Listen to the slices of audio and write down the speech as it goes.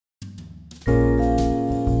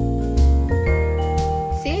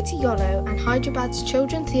Society Yolo and Hyderabad's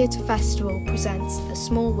Children Theatre Festival presents A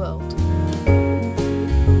Small World.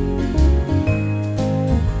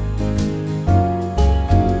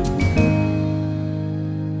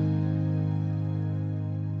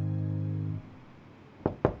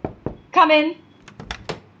 Come in.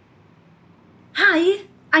 Hi,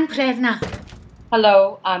 I'm Prerna.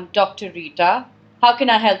 Hello, I'm Dr. Rita. How can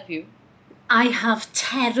I help you? I have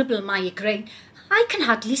terrible migraine. I can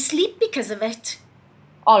hardly sleep because of it.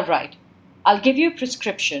 All right. I'll give you a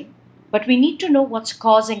prescription, but we need to know what's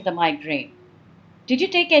causing the migraine. Did you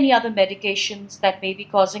take any other medications that may be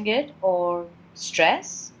causing it, or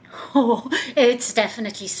stress? Oh, it's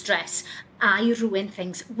definitely stress. I ruin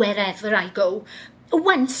things wherever I go.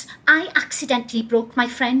 Once, I accidentally broke my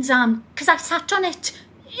friend's arm because I sat on it.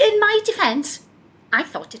 In my defence, I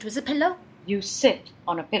thought it was a pillow. You sit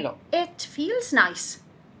on a pillow. It feels nice.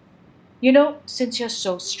 You know, since you're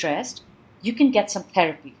so stressed, you can get some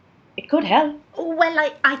therapy. It could help.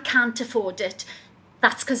 Well, I can't afford it.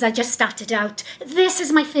 That's because I just started out. This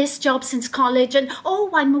is my first job since college, and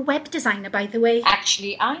I'm a web designer, by the way.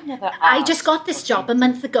 Actually, I never asked. I just got this job a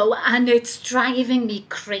month ago, and it's driving me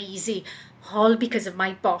crazy. All because of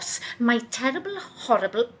my boss. My terrible,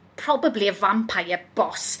 horrible, probably a vampire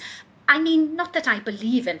boss. I mean, not that I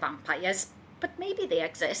believe in vampires, but maybe they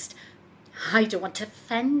exist. I don't want to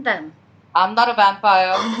offend them. I'm not a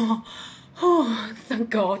vampire. Oh, thank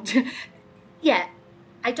God. Yeah,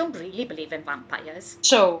 I don't really believe in vampires.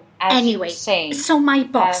 So, as you were Anyway, saying, so my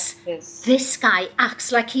boss, this... this guy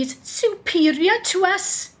acts like he's superior to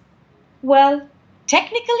us. Well,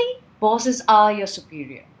 technically, bosses are your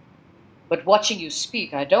superior. But watching you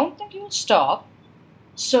speak, I don't think you'll stop.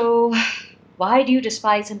 So, why do you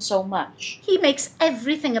despise him so much? He makes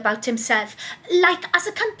everything about himself. Like, as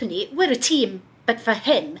a company, we're a team. But for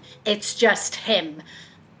him, it's just him.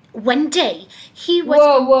 One day, he was...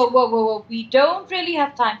 Whoa. We don't really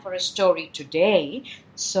have time for a story today.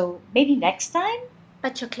 So, maybe next time?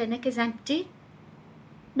 But your clinic is empty.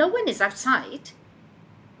 No one is outside.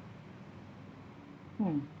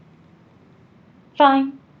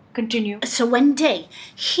 Fine. Continue. So one day,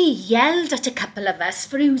 he yelled at a couple of us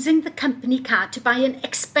for using the company card to buy an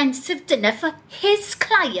expensive dinner for his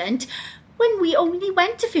client when we only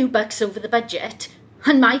went a few bucks over the budget.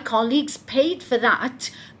 And my colleagues paid for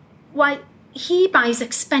that. Why, he buys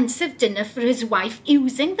expensive dinner for his wife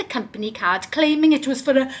using the company card, claiming it was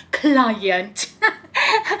for a client.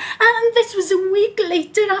 And this was a week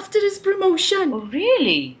later after his promotion. Oh,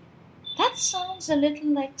 really? That sounds a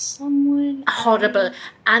little like someone... Horrible.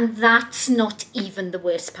 And that's not even the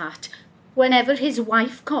worst part. Whenever his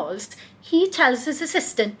wife calls, he tells his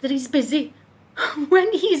assistant that he's busy.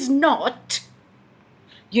 When he's not.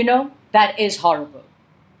 You know, that is horrible.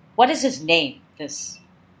 What is his name, this?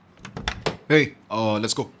 Hey,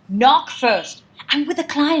 let's go. Knock first. I'm with a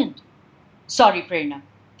client. Sorry, Prerna.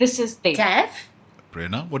 This is Dev. Dev?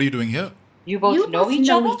 Prerna, what are you doing here? You both know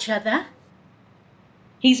each other?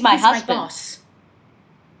 He's my husband. My boss.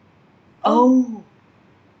 Oh.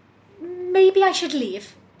 Maybe I should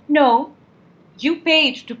leave. No. You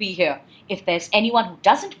paid to be here. If there's anyone who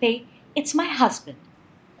doesn't pay, it's my husband.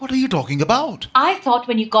 What are you talking about? I thought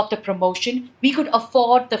when you got the promotion, we could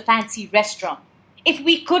afford the fancy restaurant. If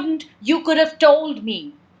we couldn't, you could have told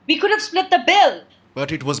me. We could have split the bill.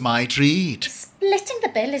 But it was my treat. Splitting the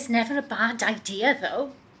bill is never a bad idea,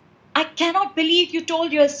 though. I cannot believe you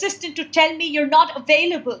told your assistant to tell me you're not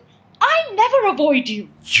available. I never avoid you.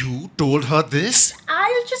 You told her this?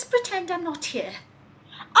 I'll just pretend I'm not here.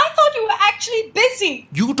 I thought you were actually busy.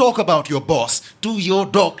 You talk about your boss to your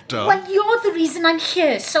doctor. Well, you're the reason I'm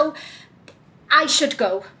here, so I should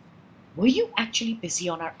go. Were you actually busy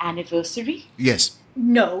on our anniversary? Yes.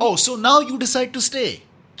 No. Oh, so now you decide to stay?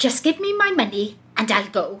 Just give me my money and I'll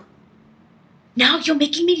go. Now you're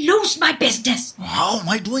making me lose my business. How am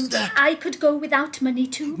I doing that? I could go without money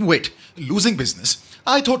too. Wait, losing business?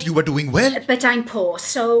 I thought you were doing well. But I'm poor,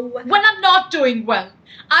 so... Well, I'm not doing well.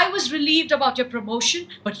 I was relieved about your promotion,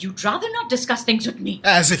 but you'd rather not discuss things with me.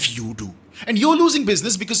 As if you do. And you're losing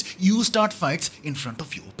business because you start fights in front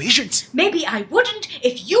of your patients. Maybe I wouldn't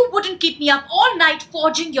if you wouldn't keep me up all night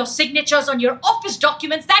forging your signatures on your office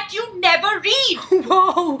documents that you never read.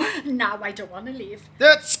 Whoa, now I don't want to leave.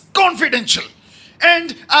 That's confidential.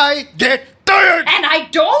 And I get tired. And I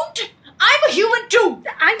don't? I'm a human too.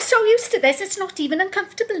 I'm so used to this, it's not even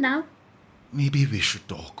uncomfortable now. Maybe we should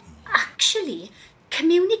talk more. Actually,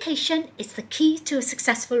 communication is the key to a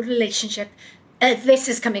successful relationship. This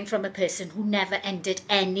is coming from a person who never ended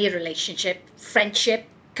any relationship, friendship,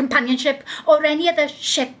 companionship, or any other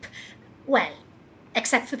ship. Well,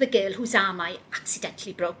 except for the girl whose arm I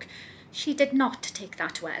accidentally broke. She did not take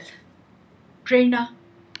that well. Prerna,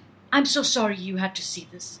 I'm so sorry you had to see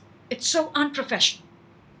this. It's so unprofessional.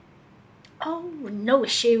 Oh, no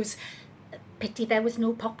issues. Pity there was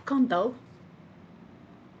no popcorn, though.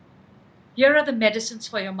 Here are the medicines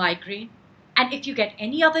for your migraine. And if you get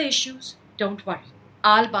any other issues, don't worry.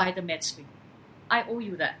 I'll buy the meds for you. I owe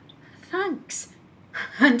you that. Thanks.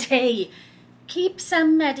 And hey, keep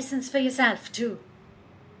some medicines for yourself, too.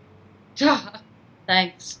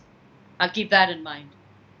 Thanks. I'll keep that in mind.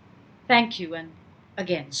 Thank you, and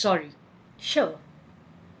again, sorry. Sure.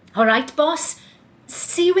 All right, boss.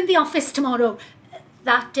 See you in the office tomorrow.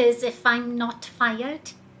 That is, if I'm not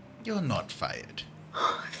fired. You're not fired.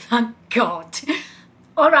 Thank God.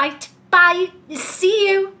 All right, bye. See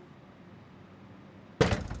you.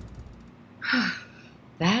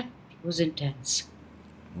 That was intense.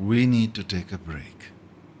 We need to take a break.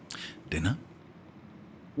 Dinner?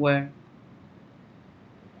 Where?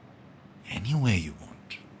 Anywhere you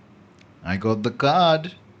want. I got the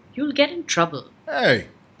card. You'll get in trouble. Hey,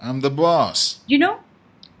 I'm the boss. You know,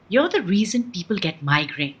 you're the reason people get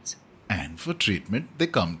migraines. And for treatment, they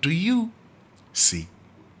come to you. See,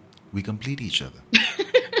 we complete each other.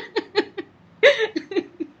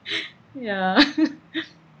 Yeah.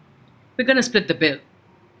 We're gonna split the bill.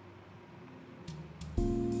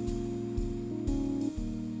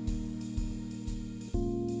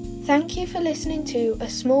 Thank you for listening to A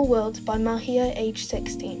Small World by Mahia, age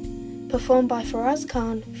 16, performed by Faraz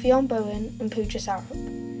Khan, Fionn Bowen and Pooja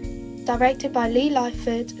Sarup. Directed by Lee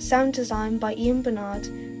Lyford, sound design by Ian Bernard,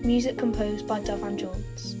 music composed by Dovan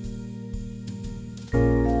Jones.